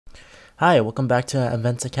Hi, welcome back to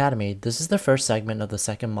Events Academy. This is the first segment of the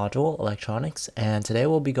second module, Electronics, and today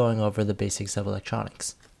we'll be going over the basics of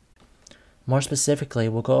electronics. More specifically,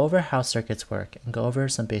 we'll go over how circuits work and go over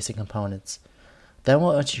some basic components. Then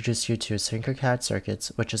we'll introduce you to TinkerCAD Circuits,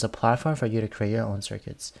 which is a platform for you to create your own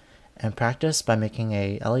circuits, and practice by making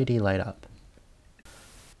a LED light up.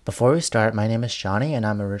 Before we start, my name is Johnny and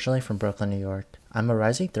I'm originally from Brooklyn, New York. I'm a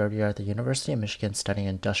rising third year at the University of Michigan studying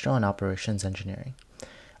Industrial and Operations Engineering.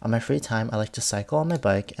 On my free time, I like to cycle on my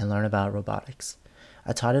bike and learn about robotics.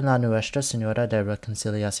 I taught in La Nuestra Señora de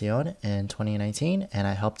Reconciliación in 2019, and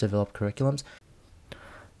I helped develop curriculums.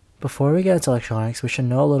 Before we get into electronics, we should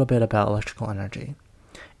know a little bit about electrical energy.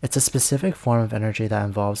 It's a specific form of energy that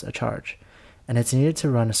involves a charge, and it's needed to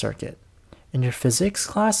run a circuit. In your physics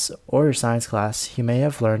class or your science class, you may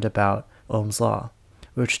have learned about Ohm's law,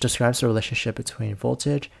 which describes the relationship between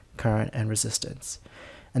voltage, current, and resistance.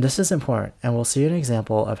 And this is important, and we'll see an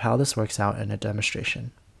example of how this works out in a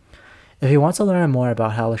demonstration. If you want to learn more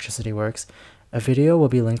about how electricity works, a video will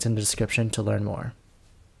be linked in the description to learn more.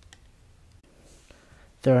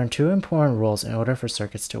 There are two important rules in order for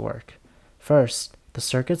circuits to work. First, the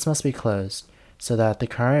circuits must be closed so that the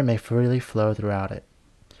current may freely flow throughout it.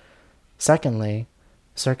 Secondly,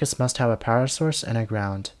 circuits must have a power source and a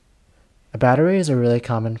ground. A battery is a really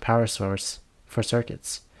common power source for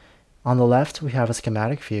circuits. On the left, we have a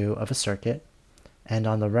schematic view of a circuit, and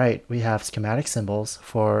on the right, we have schematic symbols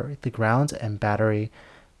for the ground and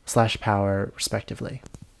battery/power, respectively.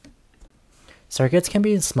 Circuits can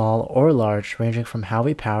be small or large, ranging from how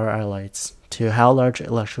we power our lights to how large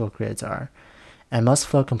electrical grids are, and must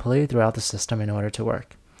flow completely throughout the system in order to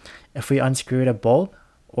work. If we unscrewed a bulb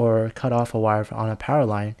or cut off a wire on a power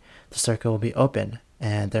line, the circuit will be open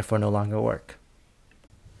and therefore no longer work.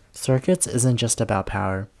 Circuits isn't just about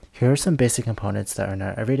power. Here are some basic components that are in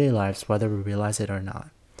our everyday lives whether we realize it or not.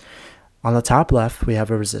 On the top left, we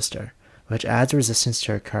have a resistor, which adds resistance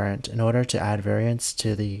to our current in order to add variance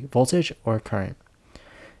to the voltage or current.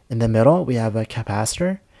 In the middle, we have a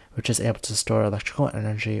capacitor, which is able to store electrical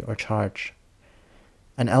energy or charge.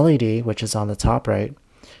 An LED, which is on the top right,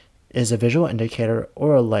 is a visual indicator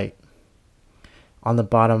or a light. On the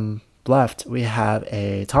bottom left, we have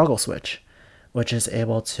a toggle switch, which is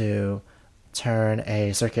able to turn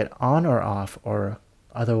a circuit on or off, or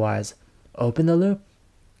otherwise open the loop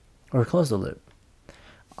or close the loop.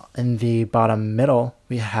 In the bottom middle,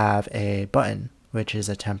 we have a button, which is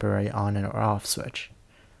a temporary on or off switch.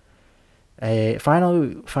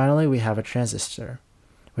 Finally, we have a transistor,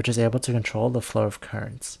 which is able to control the flow of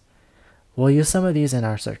currents. We'll use some of these in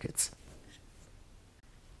our circuits.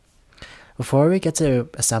 Before we get to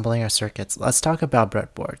assembling our circuits, let's talk about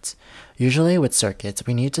breadboards. Usually with circuits,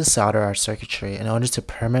 we need to solder our circuitry in order to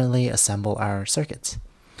permanently assemble our circuits.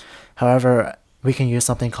 However, we can use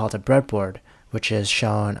something called a breadboard, which is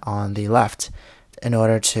shown on the left, in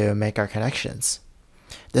order to make our connections.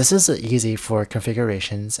 This is easy for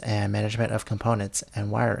configurations and management of components and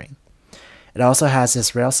wiring. It also has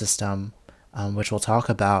this rail system, which we'll talk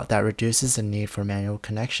about, that reduces the need for manual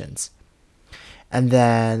connections. And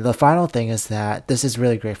then the final thing is that this is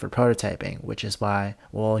really great for prototyping, which is why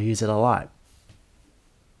we'll use it a lot.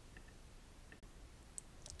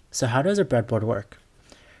 So how does a breadboard work?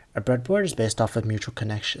 A breadboard is based off of mutual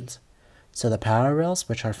connections. So the power rails,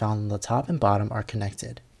 which are found on the top and bottom, are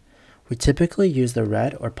connected. We typically use the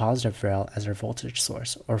red or positive rail as our voltage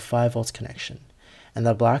source or 5 volts connection, and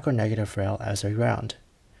the black or negative rail as our ground.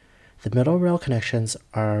 The middle rail connections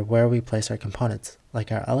are where we place our components,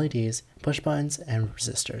 like our LEDs, push buttons, and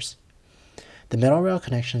resistors. The middle rail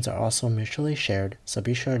connections are also mutually shared, so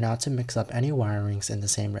be sure not to mix up any wirings in the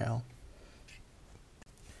same rail.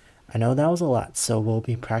 I know that was a lot, so we'll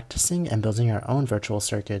be practicing and building our own virtual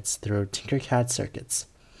circuits through TinkerCAD Circuits.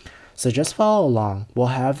 So just follow along. We'll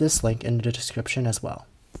have this link in the description as well.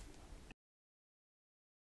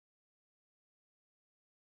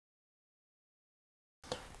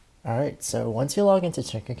 Alright, so once you log into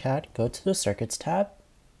TinkerCAD, go to the Circuits tab,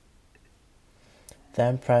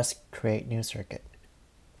 then press Create New Circuit.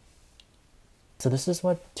 So this is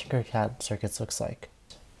what TinkerCAD Circuits looks like.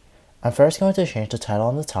 I'm first going to change the title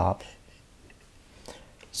on the top.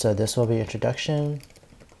 So this will be Introduction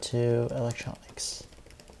to Electronics.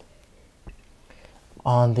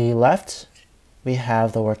 On the left, we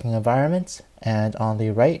have the working environment, and on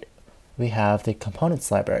the right, we have the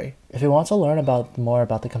components library. If you want to learn more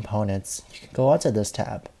about the components, you can go onto this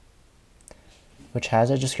tab, which has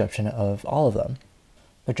a description of all of them.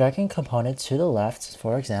 By dragging components to the left,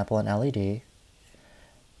 for example an LED,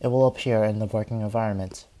 it will appear in the working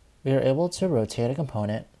environment. We are able to rotate a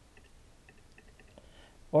component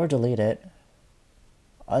or delete it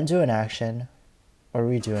undo an action, or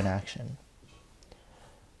redo an action.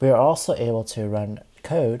 We are also able to run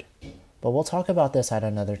code, but we'll talk about this at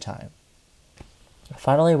another time.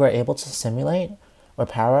 Finally, we're able to simulate or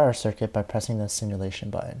power our circuit by pressing the simulation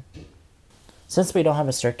button. Since we don't have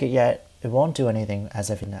a circuit yet, it won't do anything as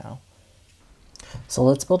of now. So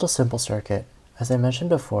let's build a simple circuit. As I mentioned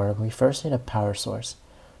before, we first need a power source.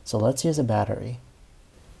 So let's use a battery.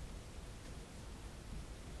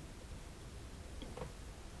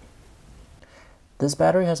 This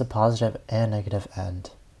battery has a positive and negative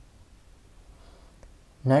end.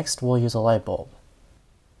 Next, we'll use a light bulb.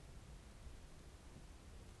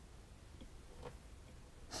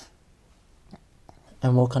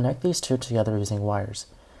 And we'll connect these two together using wires.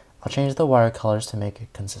 I'll change the wire colors to make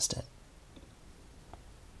it consistent.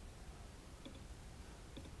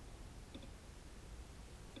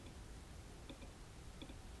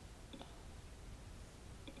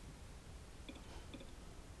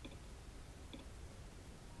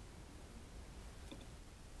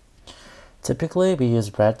 Typically, we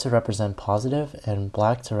use red to represent positive and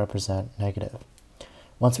black to represent negative.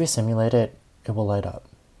 Once we simulate it, it will light up.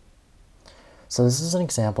 So this is an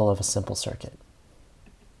example of a simple circuit.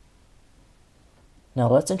 Now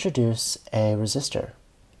let's introduce a resistor.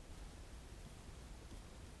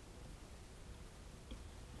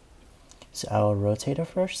 So I will rotate it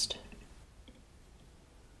first.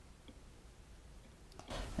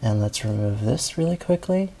 And let's remove this really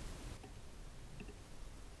quickly.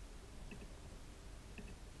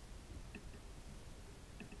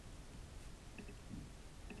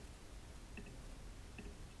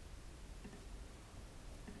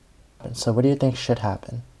 So what do you think should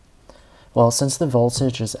happen? Well, since the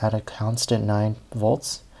voltage is at a constant 9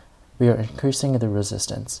 volts, we are increasing the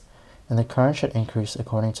resistance, and the current should increase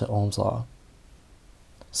according to Ohm's law.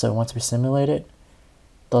 So once we simulate it,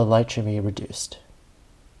 the light should be reduced.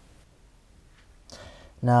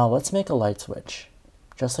 Now let's make a light switch,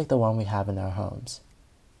 just like the one we have in our homes.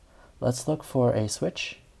 Let's look for a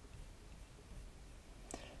switch.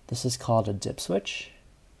 This is called a dip switch.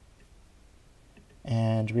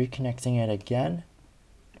 And reconnecting it again.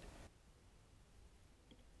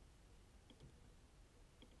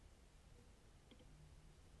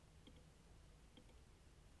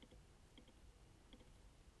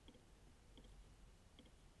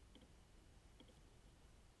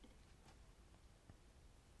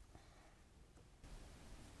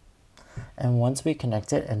 And once we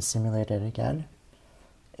connect it and simulate it again,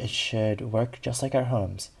 it should work just like our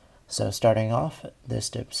homes. So starting off,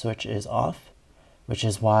 this dip switch is off, which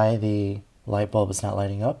is why the light bulb is not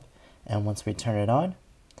lighting up. And once we turn it on,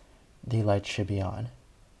 the light should be on.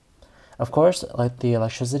 Of course, like the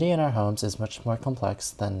electricity in our homes is much more complex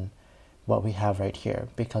than what we have right here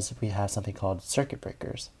because we have something called circuit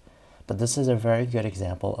breakers. But this is a very good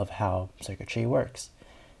example of how circuitry works.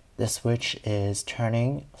 This switch is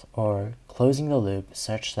turning or closing the loop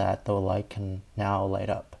such that the light can now light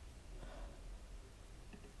up.